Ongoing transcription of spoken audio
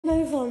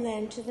Move on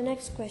then to the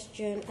next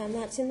question, and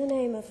that's in the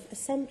name of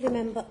Assembly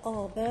Member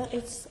Arbour.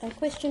 It's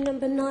question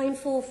number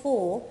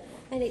 944,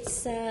 and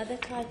it's the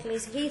title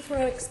is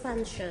Heathrow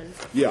Expansion.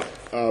 Yeah,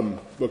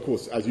 of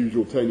course, as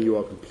usual, Tony, you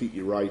are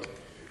completely right.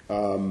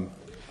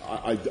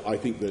 I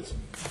think that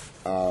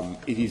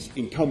it is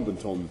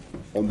incumbent on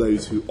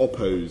those who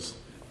oppose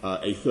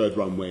a third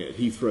runway at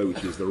Heathrow,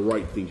 which is the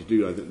right thing to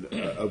do. I think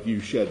a view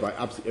shared by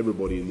absolutely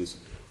everybody in this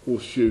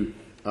horseshoe.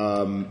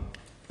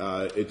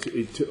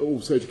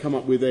 Also to come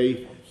up with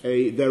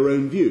their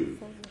own view.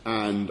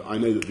 And I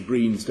know that the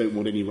Greens don't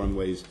want any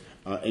runways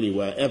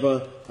anywhere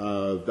ever.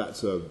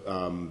 That's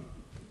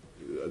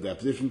their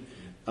position.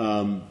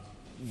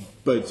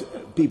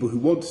 But people who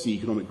want to see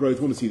economic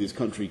growth, want to see this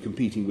country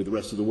competing with the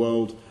rest of the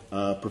world,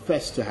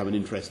 profess to have an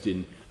interest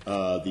in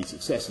the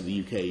success of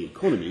the UK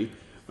economy.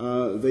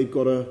 They've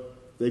got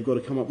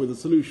to come up with a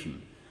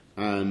solution.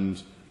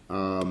 And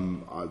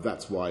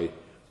that's why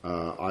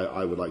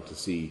I would like to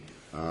see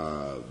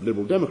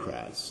Liberal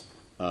Democrats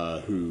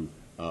who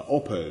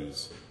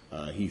oppose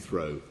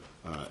Heathrow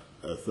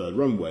a third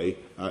runway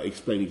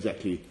explain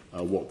exactly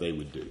what they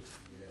would do.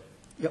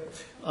 Yep.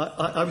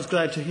 I was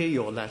glad to hear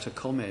your latter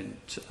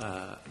comment,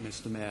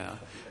 Mr Mayor,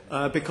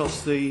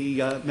 because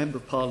the Member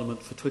of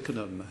Parliament for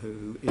Twickenham,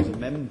 who is a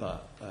member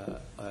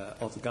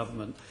of the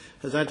government,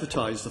 has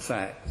advertised the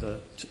fact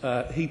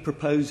that he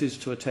proposes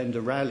to attend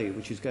a rally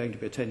which is going to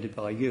be attended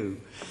by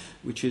you,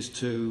 which is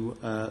to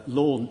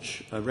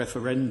launch a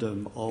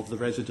referendum of the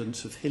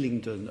residents of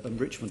Hillingdon and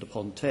Richmond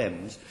upon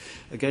Thames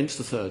against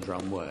the third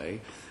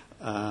runway.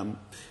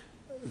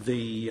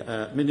 The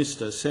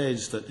Minister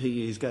says that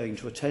he is going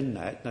to attend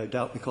that, no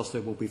doubt because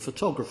there will be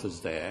photographers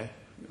there.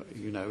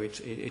 You know,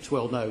 it's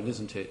well known,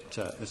 isn't it,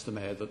 Mr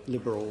Mayor, that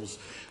Liberals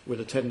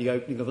will attend the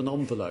opening of an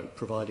envelope,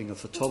 providing a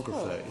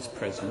photographer is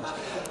present.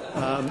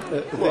 I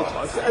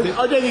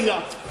don't think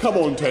that... Come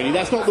on, Tony,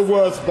 that's not the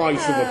worst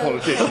vice of a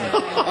politician.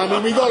 I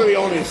mean, we've got to be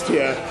honest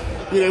here.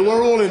 You know,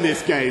 we're all in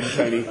this game,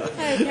 Tony.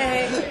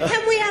 Okay.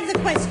 Can we have the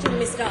question,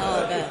 Mr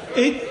Arbour?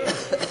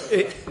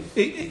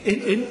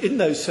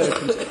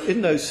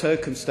 In those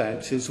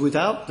circumstances,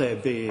 without there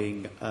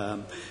being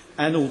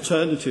an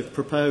alternative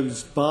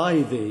proposed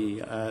by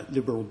the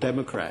Liberal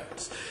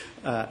Democrats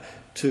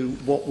to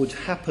what would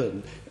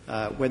happen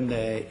when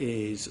there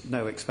is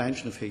no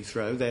expansion of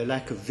Heathrow, their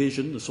lack of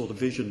vision, the sort of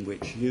vision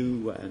which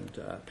you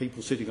and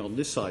people sitting on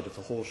this side of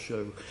the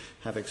horseshoe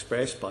have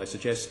expressed by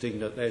suggesting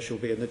that there shall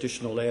be an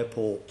additional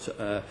airport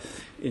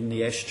in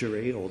the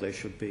estuary, or there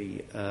should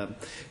be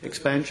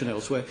expansion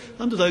elsewhere.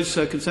 Under those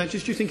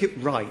circumstances, do you think it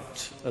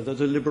right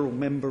that a Liberal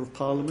Member of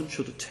Parliament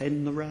should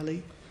attend the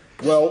rally?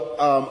 Well,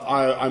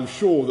 I'm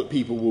sure that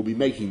people will be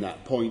making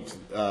that point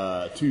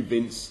to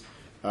Vince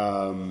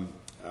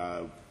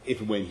if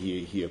and when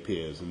he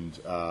appears, and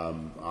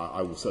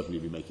I will certainly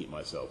be making it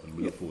myself, and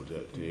we look forward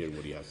to hearing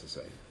what he has to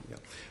say. Yeah.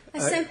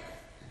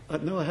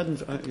 No, I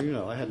hadn't.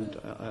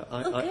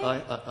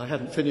 I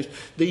hadn't finished.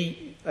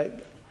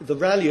 The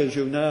rally, as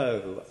you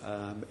know,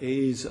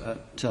 is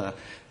at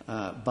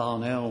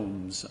Barn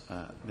Elms,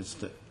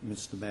 Mr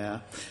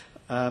Mayor.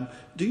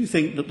 Do you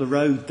think that the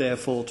road,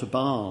 therefore, to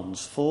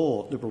Barnes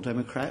for Liberal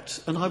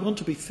Democrats, and I want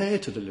to be fair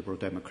to the Liberal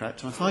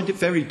Democrats, I find it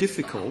very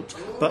difficult,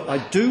 but I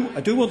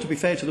do want to be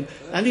fair to them,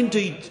 and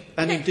indeed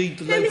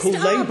the local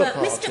Labour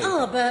Party. Mr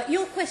Arbour,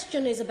 your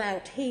question is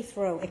about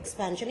Heathrow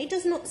expansion. It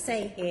does not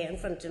say here in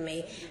front of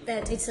me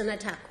that it's an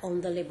attack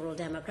on the Liberal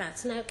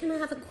Democrats. Now, can I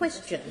have a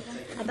question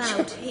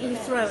about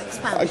Heathrow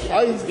expansion?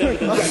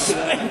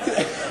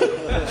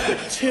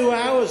 2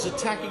 hours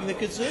attacking the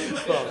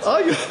Conservative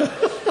Party.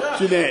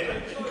 Jeanette.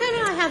 Can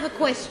I have a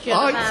question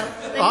about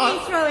the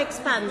Heathrow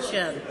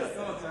expansion?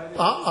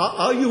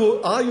 Are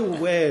you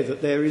aware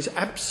that there is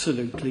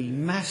absolutely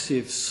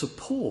massive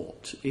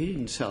support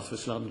in South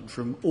West London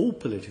from all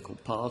political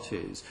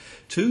parties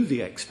to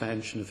the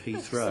expansion of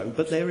Heathrow,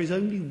 but there is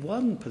only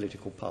one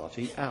political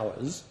party,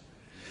 ours,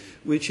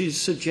 which is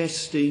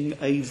suggesting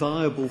a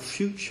viable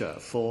future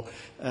for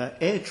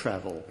air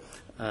travel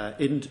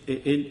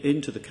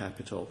into the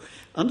capital.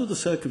 Under the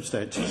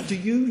circumstances, do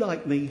you,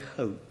 like me,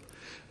 hope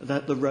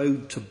that the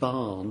road to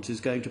Barnes is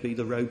going to be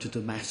the road to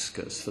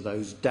Damascus for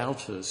those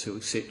doubters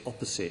who sit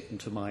opposite and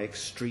to my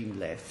extreme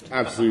left?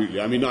 Absolutely.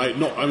 I mean,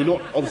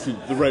 not obviously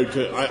the road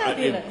to.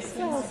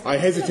 I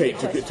hesitate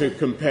to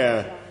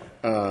compare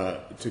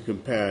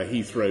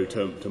Heathrow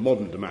to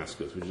modern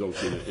Damascus, which is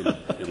obviously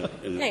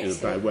in a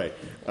bad way.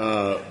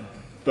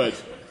 But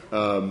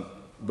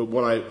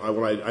what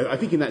I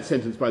think in that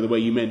sentence, by the way,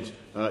 you meant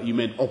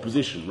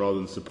opposition rather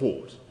than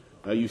support.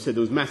 You said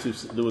there was massive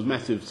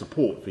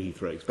support for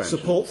Heathrow expansion.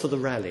 Support for the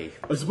rally.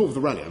 Support for the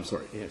rally. I'm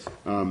sorry. Yes.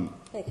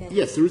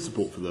 Yes, there is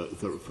support for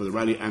the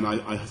rally, and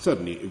I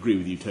certainly agree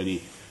with you,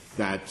 Tony,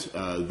 that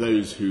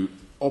those who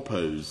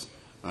oppose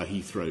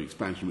Heathrow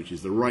expansion, which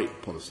is the right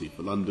policy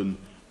for London,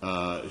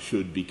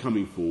 should be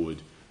coming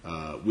forward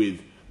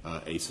with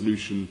a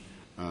solution.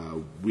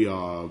 We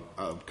are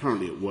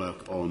currently at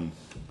work on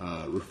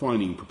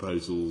refining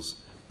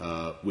proposals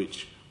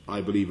which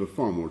I believe are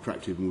far more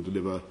attractive and will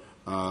deliver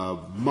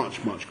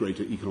much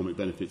greater economic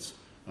benefits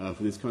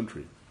for this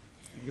country.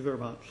 Thank you very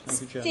much.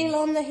 Thank you, Chairman. Still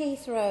on the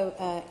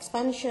Heathrow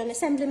expansion,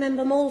 Assembly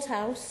Member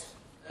Malthouse.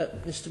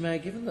 Mr Mayor,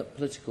 given that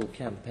political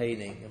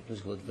campaigning and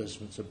political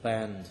advertisements are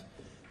banned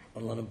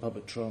on London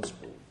public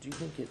transport, do you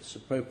think it's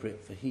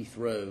appropriate for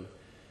Heathrow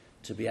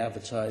to be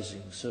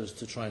advertising so as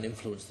to try and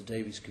influence the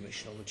Davies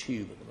Commission on the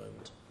tube at the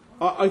moment?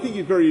 I think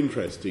it's very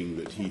interesting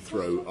that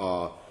Heathrow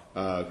are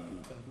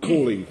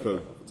calling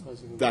for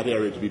that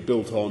area to be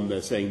built on.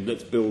 They're saying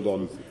let's build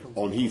on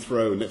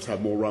Heathrow and let's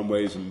have more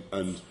runways and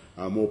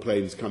more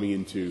planes coming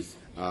into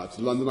to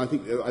London. I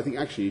think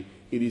actually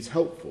it is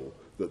helpful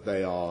that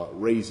they are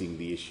raising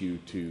the issue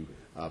to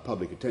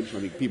public attention.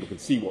 I think people can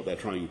see what they're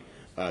trying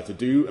to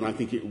do, and I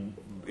think it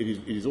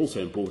is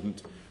also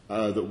important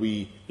that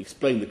we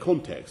explain the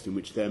context in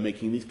which they're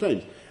making these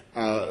claims.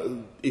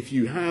 If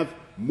you have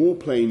more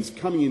planes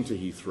coming into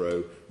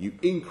Heathrow, you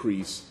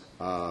increase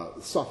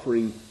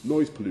suffering,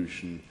 noise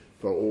pollution,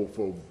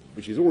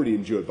 which is already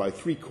endured by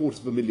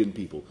 750,000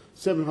 people.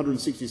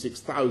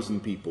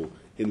 766,000 people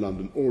in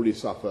London already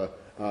suffer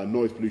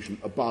noise pollution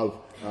above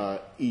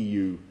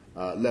EU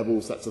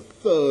levels. That's a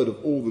third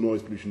of all the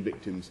noise pollution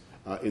victims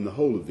in the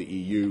whole of the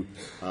EU.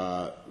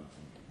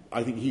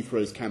 I think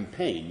Heathrow's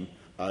campaign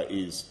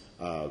is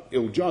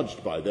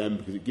ill-judged by them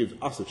because it gives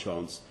us a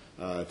chance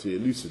to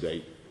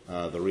elucidate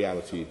the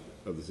reality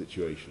of the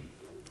situation.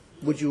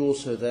 Would you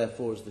also,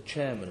 therefore, as the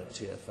chairman of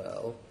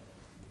TfL,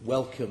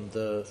 welcome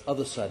the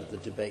other side of the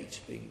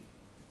debate being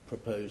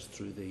proposed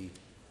through the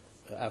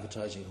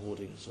advertising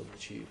hoardings on the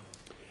tube?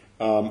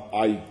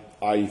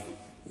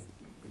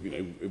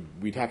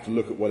 We'd have to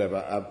look at whatever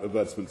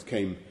advertisements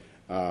came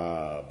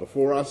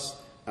before us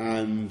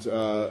and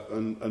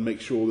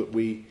make sure that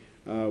we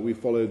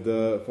followed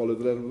the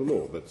letter of the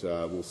law. But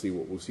we'll see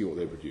what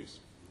they produce.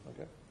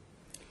 Okay.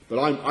 But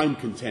I'm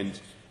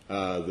content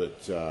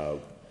that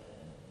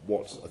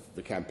what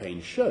the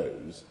campaign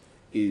shows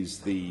is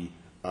the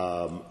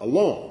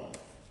alarm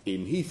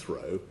in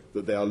Heathrow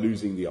that they are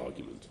losing the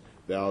argument.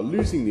 They are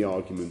losing the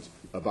argument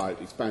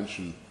about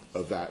expansion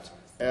of that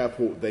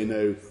airport. They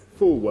know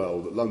full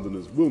well that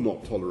Londoners will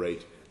not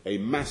tolerate a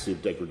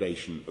massive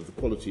degradation of the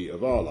quality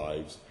of our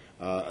lives,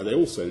 and they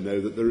also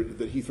know that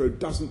Heathrow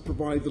doesn't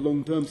provide the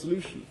long-term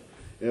solution.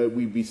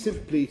 We'd be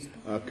simply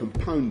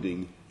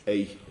compounding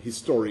a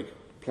historic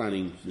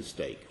planning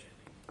mistake.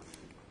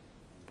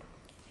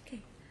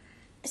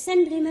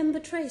 Assembly Member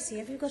Tracey,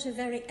 have you got a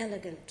very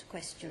elegant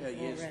question for us?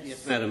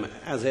 Yes, Madam,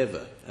 as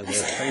ever.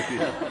 Thank you.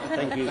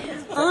 Thank you.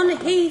 On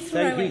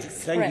Heathrow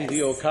Express. Thank you for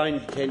your kind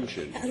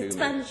attention to me.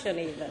 Expansion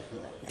even.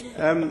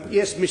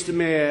 Yes, Mr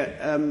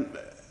Mayor,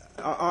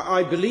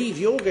 I believe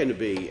you're going to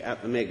be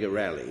at the mega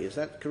rally, is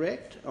that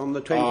correct? On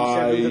the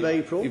 27th of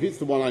April? If it's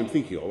the one I'm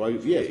thinking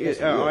of, yes.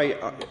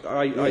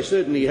 I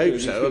certainly hope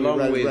so,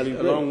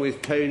 along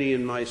with Tony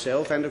and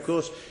myself, and of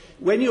course,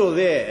 when you're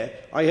there,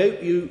 I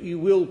hope you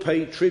will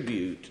pay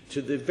tribute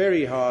to the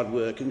very hard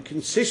work and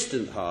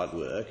consistent hard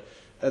work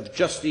of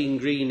Justine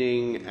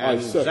Greening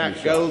and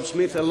Zach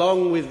Goldsmith,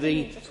 along with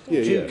the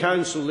two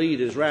council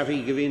leaders,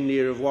 Ravi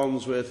Govindia of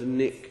Wandsworth and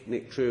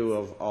Nick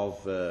True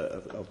of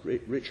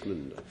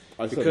Richmond.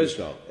 Because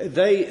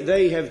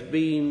they have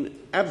been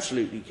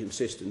absolutely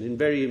consistent and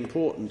very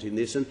important in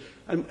this.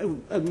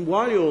 And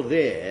while you're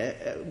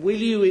there, will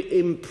you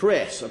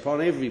impress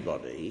upon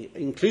everybody,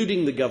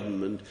 including the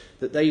government,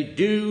 that they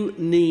do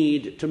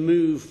need to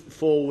move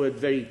forward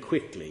very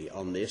quickly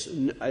on this?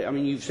 And, I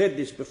mean, you've said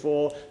this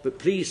before, but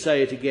please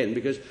say it again,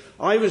 because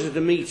I was at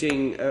a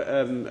meeting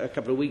a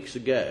couple of weeks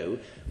ago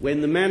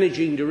when the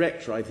managing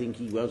director, I think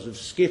he was, of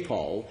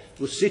Schiphol,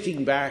 was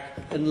sitting back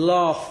and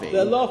laughing.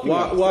 They're laughing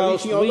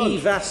whilst we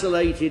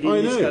vacillated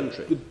in this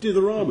country. The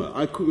ditherama.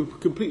 I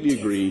completely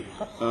agree.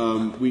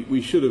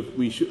 We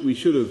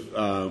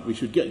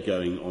should get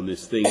going on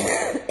this thing.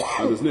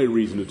 There's no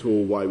reason at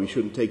all why we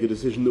shouldn't take a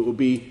decision that will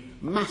be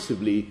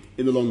massively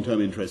in the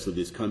long-term interests of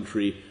this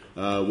country.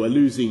 We're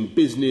losing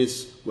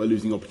business, we're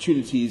losing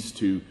opportunities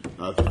to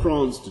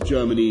France, to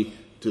Germany,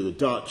 to the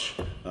Dutch,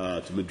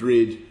 to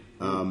Madrid.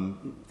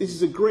 This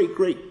is a great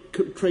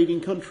trading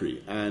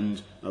country,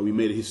 and we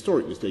made a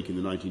historic mistake in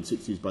the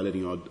 1960s by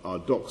letting our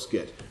dock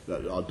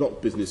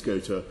business go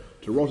to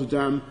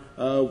Rotterdam.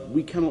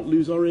 We cannot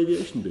lose our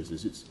aviation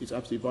business. It's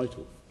absolutely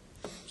vital.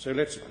 So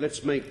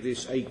let's make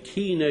this a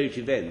keynote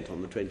event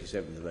on the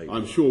 27th of April.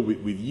 I'm sure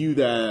with you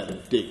there,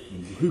 Dick,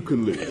 who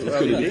can lose?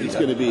 It's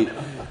going to be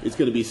stellar. It's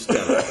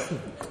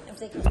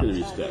going to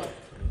be stellar.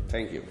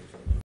 Thank you.